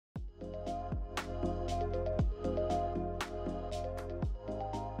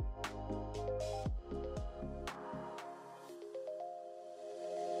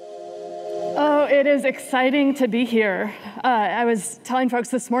it is exciting to be here. I was telling folks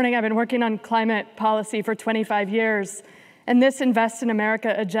this morning, I've been working on climate policy for 25 years, and this Invest in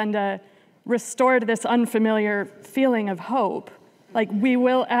America agenda restored this unfamiliar feeling of hope. Like we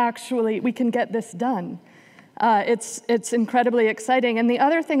can get this done. It's incredibly exciting. And the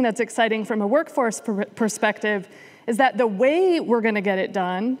other thing that's exciting from a workforce perspective is that the way we're gonna get it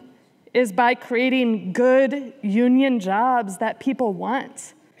done is by creating good union jobs that people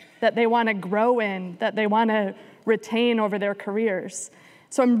want, that they want to grow in, that they want to retain over their careers.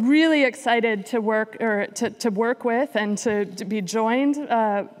 So I'm really excited to work with and to be joined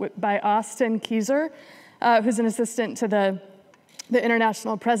by Austin Keyser, who's an assistant to the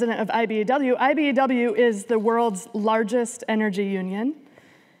international president of IBEW. IBEW is the world's largest energy union.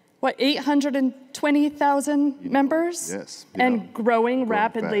 820,000 members? Yes. And growing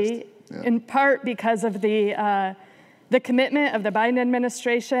rapidly, in part because of the commitment of the Biden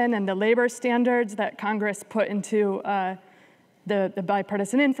administration and the labor standards that Congress put into the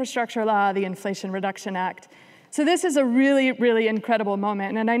bipartisan infrastructure law, the Inflation Reduction Act. So this is a really, really incredible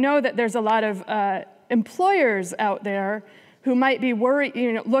moment. And I know that there's a lot of employers out there who might be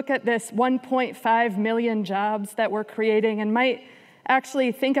worried, look at this 1.5 million jobs that we're creating and might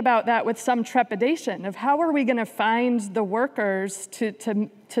actually think about that with some trepidation of how are we going to find the workers to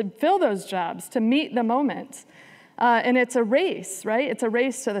fill those jobs, to meet the moment. And it's a race, right? It's a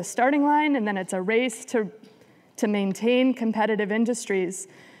race to the starting line, and then it's a race to maintain competitive industries.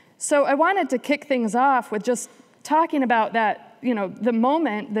 So I wanted to kick things off with just talking about that, the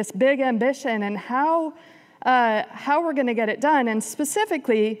moment, this big ambition, and how we're going to get it done. And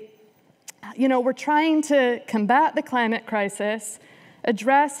specifically, we're trying to combat the climate crisis,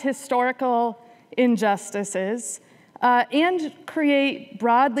 address historical injustices, and create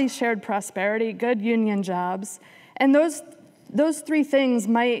broadly shared prosperity, good union jobs. And those three things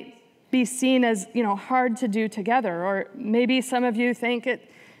might be seen as hard to do together, or maybe some of you think it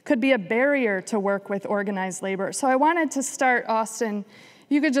could be a barrier to work with organized labor. So I wanted to start, Austin,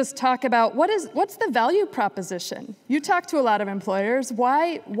 you could just talk about what's the value proposition? You talk to a lot of employers.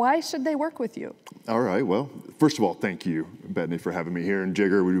 Why should they work with you? All right, well, first of all, thank you, Betony, for having me here. And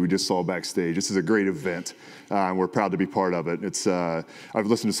Jigger, we just saw backstage. This is a great event. We're proud to be part of it. I've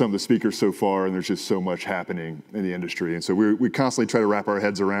listened to some of the speakers so far, and there's just so much happening in the industry. And so we constantly try to wrap our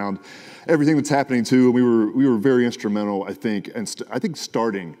heads around everything that's happening too. And we were very instrumental, I think, I think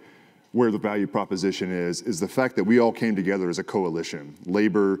starting where the value proposition is the fact that we all came together as a coalition.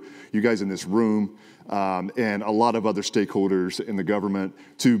 Labor, you guys in this room, and a lot of other stakeholders in the government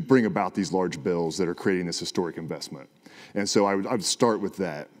to bring about these large bills that are creating this historic investment. And so I would start with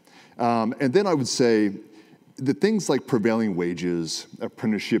that. And then I would say that things like prevailing wages,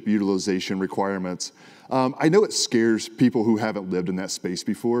 apprenticeship utilization requirements, I know it scares people who haven't lived in that space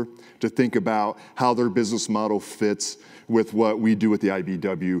before to think about how their business model fits with what we do at the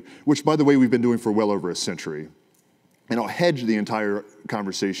IBEW, which, by the way, we've been doing for well over a century. And I'll hedge the entire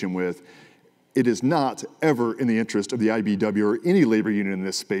conversation with, it is not ever in the interest of the IBEW or any labor union in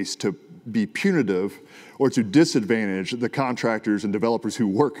this space to be punitive or to disadvantage the contractors and developers who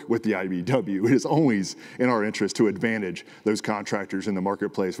work with the IBEW. It is always in our interest to advantage those contractors in the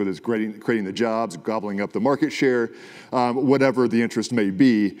marketplace, whether it's creating the jobs, gobbling up the market share, whatever the interest may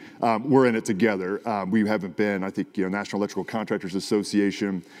be, we're in it together. We haven't been, I think, National Electrical Contractors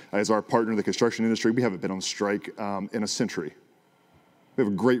Association, as our partner in the construction industry, we haven't been on strike in a century. We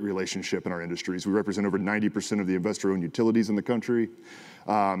have a great relationship in our industries. We represent over 90% of the investor-owned utilities in the country.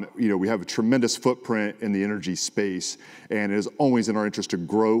 We have a tremendous footprint in the energy space, and it is always in our interest to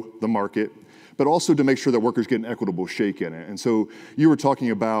grow the market, but also to make sure that workers get an equitable shake in it. And so you were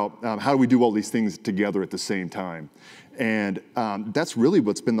talking about how do we do all these things together at the same time? And that's really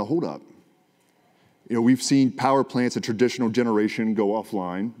what's been the holdup. We've seen power plants and traditional generation go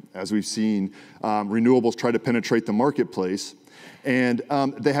offline, as we've seen renewables try to penetrate the marketplace. And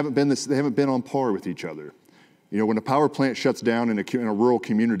they haven't been on par with each other. When a power plant shuts down in a rural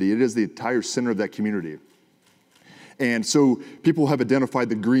community, it is the entire center of that community. And so people have identified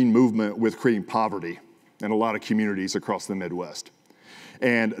the green movement with creating poverty in a lot of communities across the Midwest.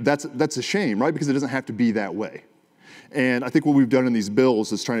 And that's a shame, right? Because it doesn't have to be that way. And I think what we've done in these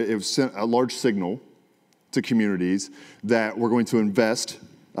bills is sent a large signal to communities that we're going to invest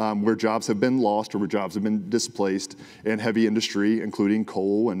where jobs have been lost or where jobs have been displaced in heavy industry, including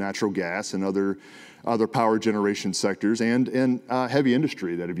coal and natural gas and other power generation sectors, and in heavy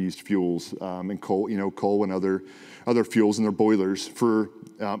industry that have used fuels and coal and other fuels in their boilers for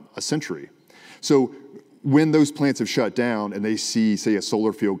a century. So when those plants have shut down and they see, say, a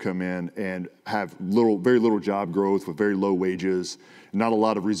solar field come in and have very little job growth with very low wages, not a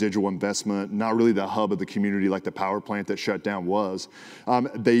lot of residual investment, not really the hub of the community like the power plant that shut down was,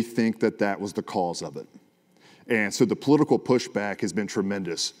 they think that that was the cause of it. And so the political pushback has been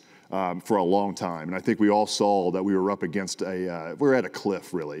tremendous for a long time. And I think we all saw that we were up against we're at a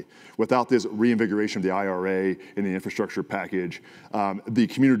cliff, really. Without this reinvigoration of the IRA and the infrastructure package, the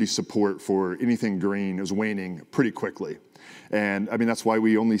community support for anything green is waning pretty quickly. And I mean, that's why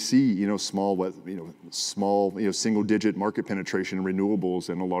we only see, small, single-digit market penetration in renewables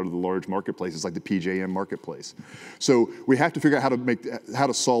in a lot of the large marketplaces like the PJM marketplace. So we have to figure out how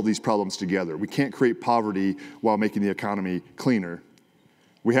to solve these problems together. We can't create poverty while making the economy cleaner.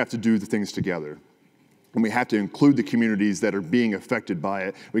 We have to do the things together. And we have to include the communities that are being affected by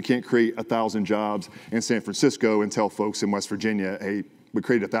it. We can't create 1,000 jobs in San Francisco and tell folks in West Virginia, hey, we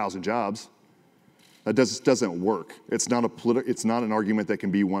created 1,000 jobs. That doesn't work. It's not an argument that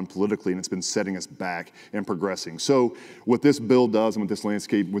can be won politically, and it's been setting us back and progressing. So what this bill does, and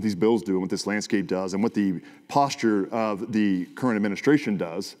what these bills do, and what this landscape does, and what the posture of the current administration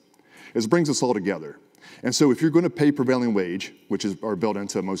does, is it brings us all together. And so if you're going to pay prevailing wage, which are built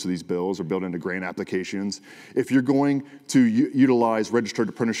into most of these bills, or built into grant applications, if you're going to utilize registered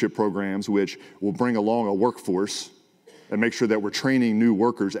apprenticeship programs, which will bring along a workforce and make sure that we're training new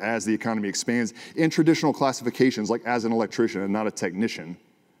workers as the economy expands in traditional classifications, like as an electrician and not a technician,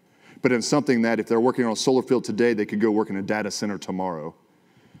 but in something that if they're working on a solar field today, they could go work in a data center tomorrow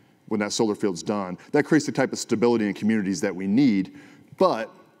when that solar field's done. That creates the type of stability in communities that we need.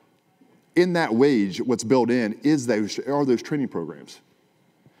 But in that wage, what's built in are those training programs.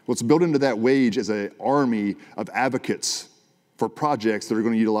 What's built into that wage is an army of advocates for projects that are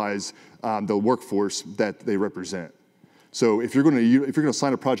going to utilize the workforce that they represent. So if you're going to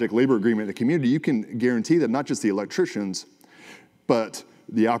sign a project labor agreement in a community, you can guarantee that not just the electricians, but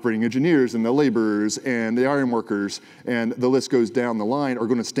the operating engineers and the laborers and the iron workers, and the list goes down the line, are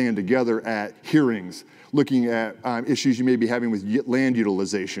going to stand together at hearings, looking at issues you may be having with land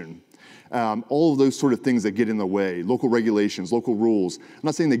utilization. All of those sort of things that get in the way, local regulations, local rules. I'm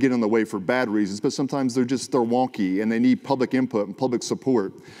not saying they get in the way for bad reasons, but sometimes they're wonky and they need public input and public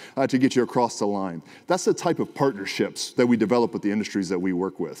support to get you across the line. That's the type of partnerships that we develop with the industries that we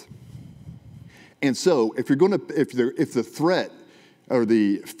work with. And so if the threat or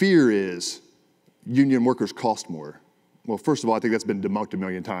the fear is union workers cost more, well, first of all, I think that's been debunked a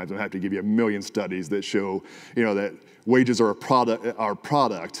million times. I have to give you a million studies that show, that wages are a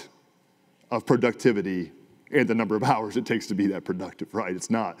product of productivity and the number of hours it takes to be that productive, right? It's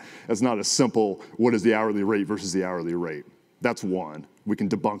not a simple, what is the hourly rate versus the hourly rate? That's one. We can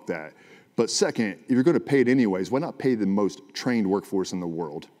debunk that. But second, if you're going to pay it anyways, why not pay the most trained workforce in the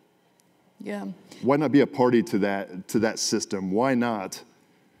world? Yeah. Why not be a party to that system? Why not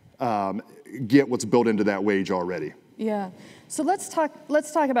get what's built into that wage already? Yeah. So let's talk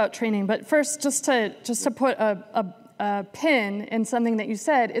about training. But first, just to put a pin in something that you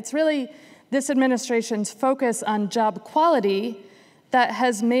said, it's really this administration's focus on job quality that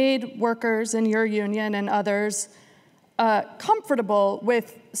has made workers in your union and others comfortable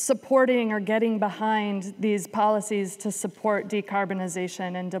with supporting or getting behind these policies to support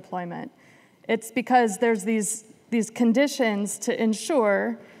decarbonization and deployment. It's because there's these conditions to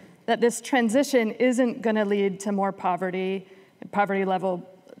ensure that this transition isn't going to lead to more poverty level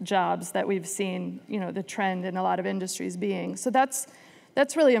jobs that we've seen, the trend in a lot of industries being. So that's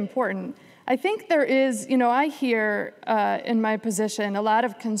really important. I think there is, I hear in my position a lot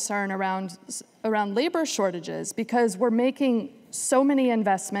of concern around labor shortages because we're making so many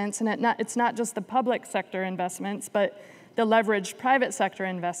investments, and it's not just the public sector investments, but the leveraged private sector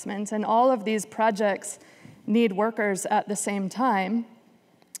investments, and all of these projects need workers at the same time.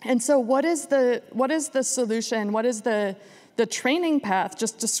 And so what is the solution? What is the training path?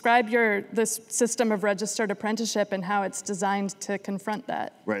 Just describe this system of registered apprenticeship and how it's designed to confront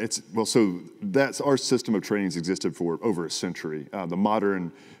that. Right. So that's our system of training has existed for over a century. The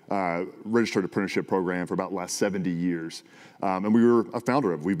modern registered apprenticeship program for about the last 70 years. And we were a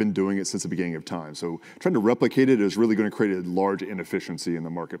founder of it. We've been doing it since the beginning of time. So trying to replicate it is really going to create a large inefficiency in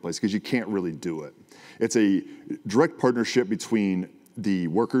the marketplace because you can't really do it. It's a direct partnership between the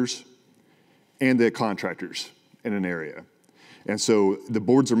workers and the contractors in an area. And so the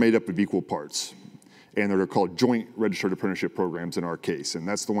boards are made up of equal parts, and they're called joint registered apprenticeship programs in our case. And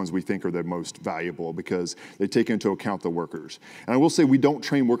that's the ones we think are the most valuable because they take into account the workers. And I will say we don't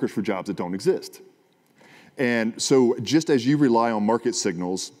train workers for jobs that don't exist. And so just as you rely on market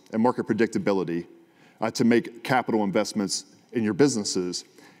signals and market predictability to make capital investments in your businesses,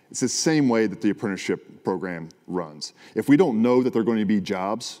 it's the same way that the apprenticeship program runs. If we don't know that there are going to be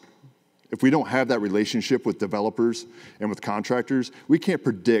jobs If we don't have that relationship with developers and with contractors, we can't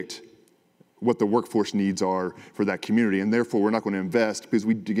predict what the workforce needs are for that community, and therefore we're not going to invest because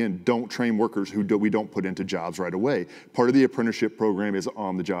we, again, don't train workers we don't put into jobs right away. Part of the apprenticeship program is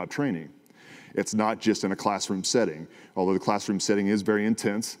on-the-job training. It's not just in a classroom setting, although the classroom setting is very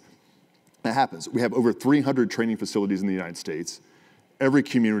intense. That happens. We have over 300 training facilities in the United States. Every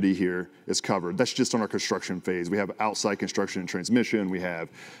community here is covered. That's just on our construction phase. We have outside construction and transmission. We have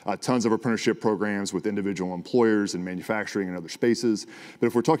tons of apprenticeship programs with individual employers and manufacturing and other spaces. But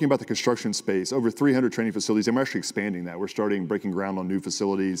if we're talking about the construction space, over 300 training facilities, and we're actually expanding that. We're breaking ground on new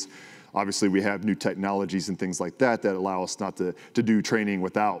facilities. Obviously, we have new technologies and things like that that allow us not to do training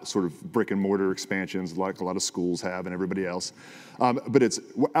without sort of brick and mortar expansions like a lot of schools have and everybody else. But it's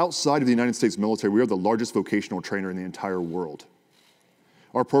outside of the United States military, we are the largest vocational trainer in the entire world.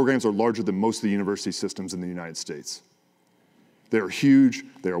 Our programs are larger than most of the university systems in the United States. They are huge,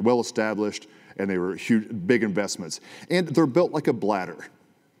 they are well established, and they were huge, big investments. And they're built like a bladder.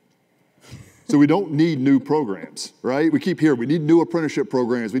 So we don't need new programs, right? We keep hearing, we need new apprenticeship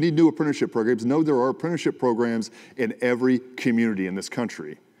programs, we need new apprenticeship programs. No, there are apprenticeship programs in every community in this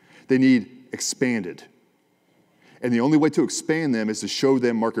country. They need expanded. And the only way to expand them is to show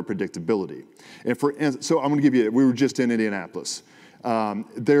them market predictability. So I'm gonna give you, we were just in Indianapolis.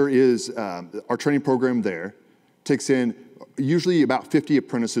 There is, our training program there takes in usually about 50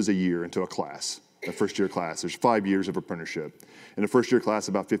 apprentices a year into a class, a first year class. There's 5 years of apprenticeship. In the first year class,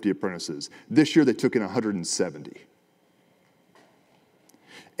 about 50 apprentices. This year, they took in 170.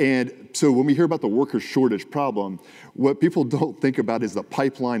 And so when we hear about the worker shortage problem, what people don't think about is the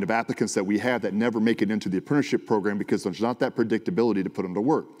pipeline of applicants that we have that never make it into the apprenticeship program because there's not that predictability to put them to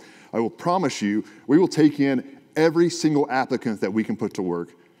work. I will promise you, we will take in every single applicant that we can put to work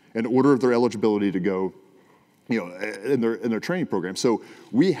in order of their eligibility to go, in their training program. So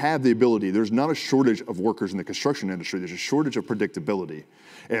we have the ability. There's not a shortage of workers in the construction industry. There's a shortage of predictability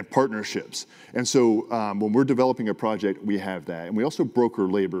and partnerships. And so when we're developing a project, we have that. And we also broker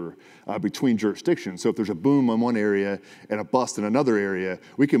labor between jurisdictions. So if there's a boom in one area and a bust in another area,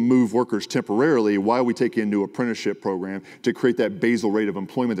 we can move workers temporarily while we take in new apprenticeship program to create that basal rate of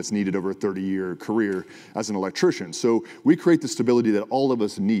employment that's needed over a 30-year career as an electrician. So we create the stability that all of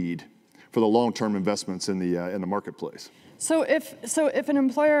us need for the long-term investments in the marketplace. So if an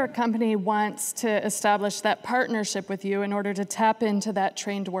employer or company wants to establish that partnership with you in order to tap into that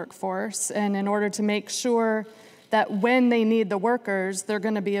trained workforce and in order to make sure that when they need the workers, they're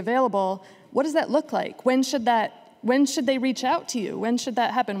going to be available, what does that look like? When should they reach out to you? When should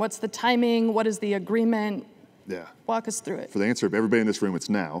that happen? What's the timing? What is the agreement? Yeah. Walk us through it. For the answer of everybody in this room, it's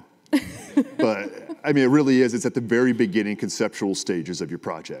now. But I mean, it really is. It's at the very beginning conceptual stages of your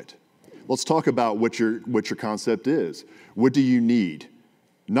project. Let's talk about what your concept is. What do you need?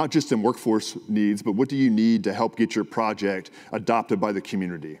 Not just in workforce needs, but what do you need to help get your project adopted by the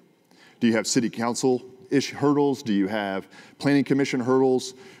community? Do you have city council-ish hurdles? Do you have planning commission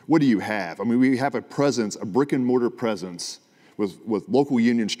hurdles? What do you have? I mean, we have a presence, a brick and mortar presence with local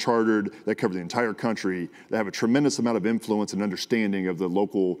unions chartered that cover the entire country, that have a tremendous amount of influence and understanding of the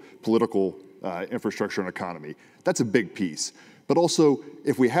local political infrastructure and economy. That's a big piece. But also,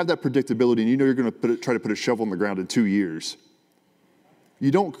 if we have that predictability and you know you're going to try to put a shovel in the ground in 2 years, you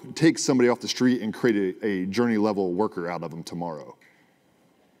don't take somebody off the street and create a journey-level worker out of them tomorrow.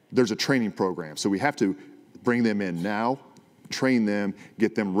 There's a training program, so we have to bring them in now, train them,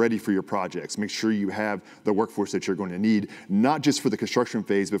 get them ready for your projects. Make sure you have the workforce that you're going to need, not just for the construction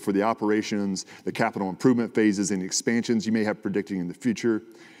phase, but for the operations, the capital improvement phases, and the expansions you may have predicting in the future.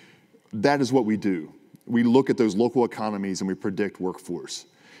 That is what we do. We look at those local economies and we predict workforce.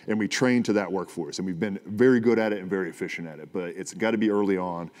 And we train to that workforce. And we've been very good at it and very efficient at it. But it's got to be early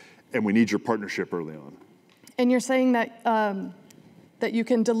on, and we need your partnership early on. And you're saying that that you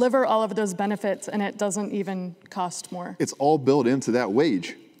can deliver all of those benefits and it doesn't even cost more. It's all built into that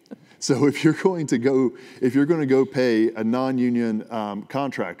wage. So if you're going to go pay a non-union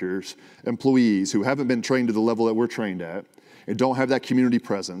contractors, employees who haven't been trained to the level that we're trained at and don't have that community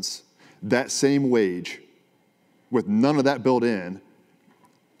presence, that same wage with none of that built in,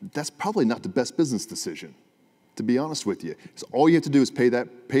 that's probably not the best business decision, to be honest with you. So all you have to do is pay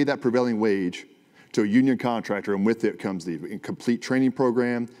that prevailing wage to a union contractor, and with it comes the complete training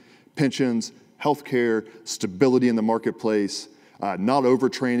program, pensions, healthcare, stability in the marketplace, not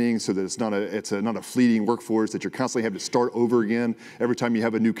overtraining so that it's not a fleeting workforce that you're constantly having to start over again every time you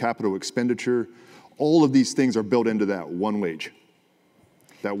have a new capital expenditure. All of these things are built into that one wage.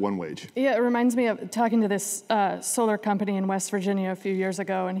 that one wage. Yeah, it reminds me of talking to this solar company in West Virginia a few years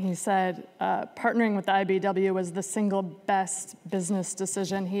ago, and he said partnering with the IBEW was the single best business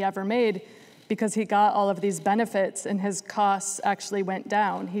decision he ever made because he got all of these benefits and his costs actually went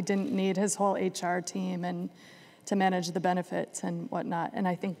down. He didn't need his whole HR team and to manage the benefits and whatnot. And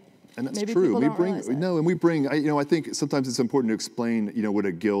I think and that's maybe true. People don't realize that. No, and we bring. I think sometimes it's important to explain, what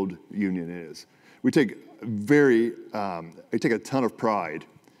a guild union is. We take a ton of pride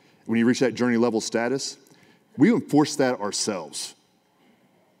when you reach that journey level status. We enforce that ourselves.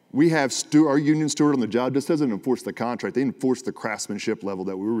 We have our union steward on the job just doesn't enforce the contract. They enforce the craftsmanship level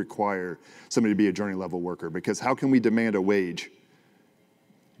that we require somebody to be a journey level worker. Because how can we demand a wage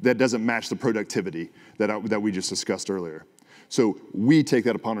that doesn't match the productivity that we just discussed earlier? So we take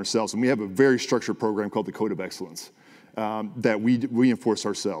that upon ourselves, and we have a very structured program called the Code of Excellence that we enforce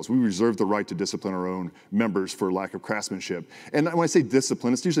ourselves. We reserve the right to discipline our own members for lack of craftsmanship. And when I say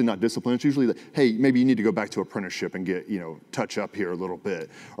discipline, it's usually not discipline. It's usually that, hey, maybe you need to go back to apprenticeship and get, touch up here a little bit.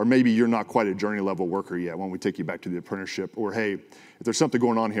 Or maybe you're not quite a journey level worker yet. Why don't we take you back to the apprenticeship? Or hey, if there's something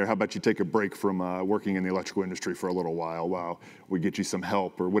going on here, how about you take a break from working in the electrical industry for a little while we get you some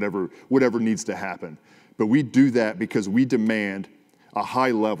help or whatever needs to happen. But we do that because we demand a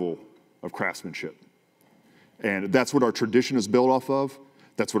high level of craftsmanship. And that's what our tradition is built off of,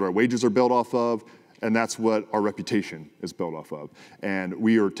 that's what our wages are built off of, and that's what our reputation is built off of. And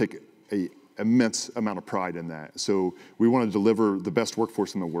we take an immense amount of pride in that. So we want to deliver the best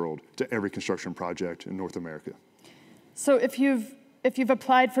workforce in the world to every construction project in North America. So if you've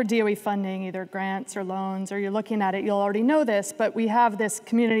applied for DOE funding, either grants or loans, or you're looking at it, you'll already know this, but we have this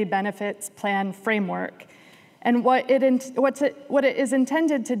community benefits plan framework. And what it is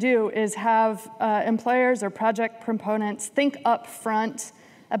intended to do is have employers or project proponents think up front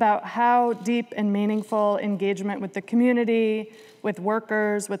about how deep and meaningful engagement with the community, with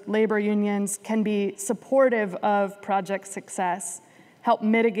workers, with labor unions can be supportive of project success, help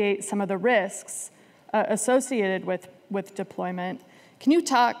mitigate some of the risks associated with deployment. Can you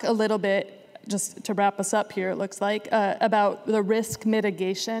talk a little bit, just to wrap us up here, it looks like, about the risk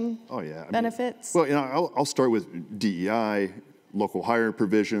mitigation benefits? Well, I'll start with DEI, local hiring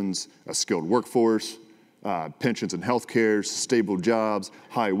provisions, a skilled workforce, pensions and health care, stable jobs,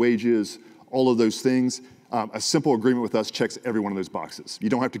 high wages, all of those things. A simple agreement with us checks every one of those boxes. You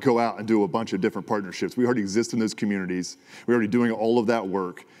don't have to go out and do a bunch of different partnerships. We already exist in those communities. We're already doing all of that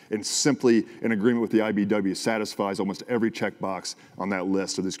work. And simply an agreement with the IBEW satisfies almost every checkbox on that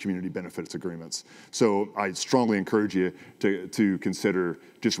list of those community benefits agreements. So I strongly encourage you to consider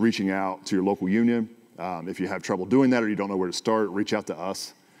just reaching out to your local union. If you have trouble doing that or you don't know where to start, reach out to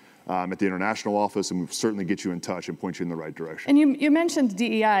us at the international office, and we'll certainly get you in touch and point you in the right direction. And you mentioned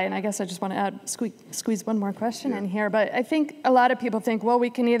DEI, and I guess I just want to squeeze one more question in here. But I think a lot of people think, well, we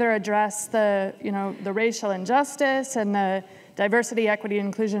can either address the racial injustice and the diversity, equity,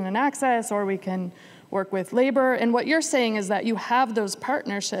 inclusion, and access, or we can work with labor. And what you're saying is that you have those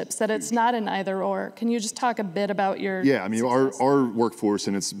partnerships, that it's not an either or. Can you just talk a bit about your our workforce,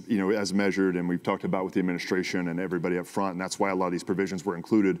 and it's as measured, and we've talked about with the administration and everybody up front, and that's why a lot of these provisions were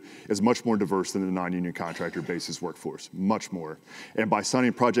included, is much more diverse than the non-union contractor basis workforce, much more. And by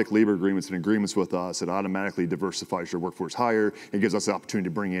signing project labor agreements and agreements with us, it automatically diversifies your workforce higher and gives us the opportunity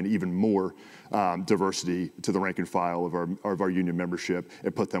to bring in even more diversity to the rank and file of our union membership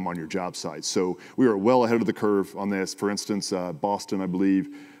and put them on your job sites. So we are well ahead of the curve on this. For instance, Boston, I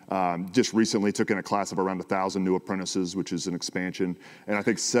believe, just recently took in a class of around 1,000 new apprentices, which is an expansion. And I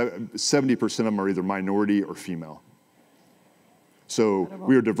think 70% of them are either minority or female. So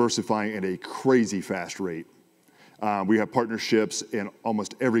we are diversifying at a crazy fast rate. We have partnerships in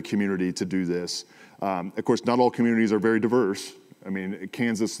almost every community to do this. Of course, not all communities are very diverse. I mean,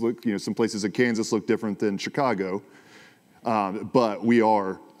 Kansas some places in Kansas look different than Chicago, but we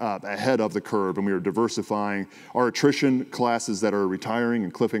are ahead of the curve, and we are diversifying. Our attrition classes that are retiring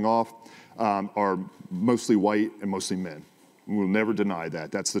and cliffing off are mostly white and mostly men. We will never deny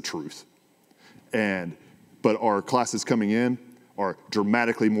that. That's the truth. But our classes coming in are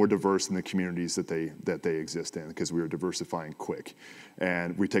dramatically more diverse than the communities that they exist in, because we are diversifying quick.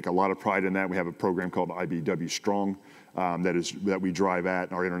 And we take a lot of pride in that. We have a program called IBEW Strong that we drive at,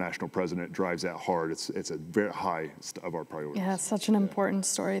 and our international president drives that hard. It's a very high of our priorities. Yeah, such an important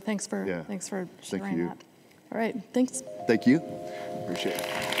story. Thanks for sharing that. All right, thanks. Thank you. Appreciate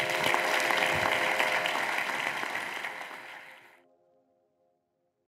it.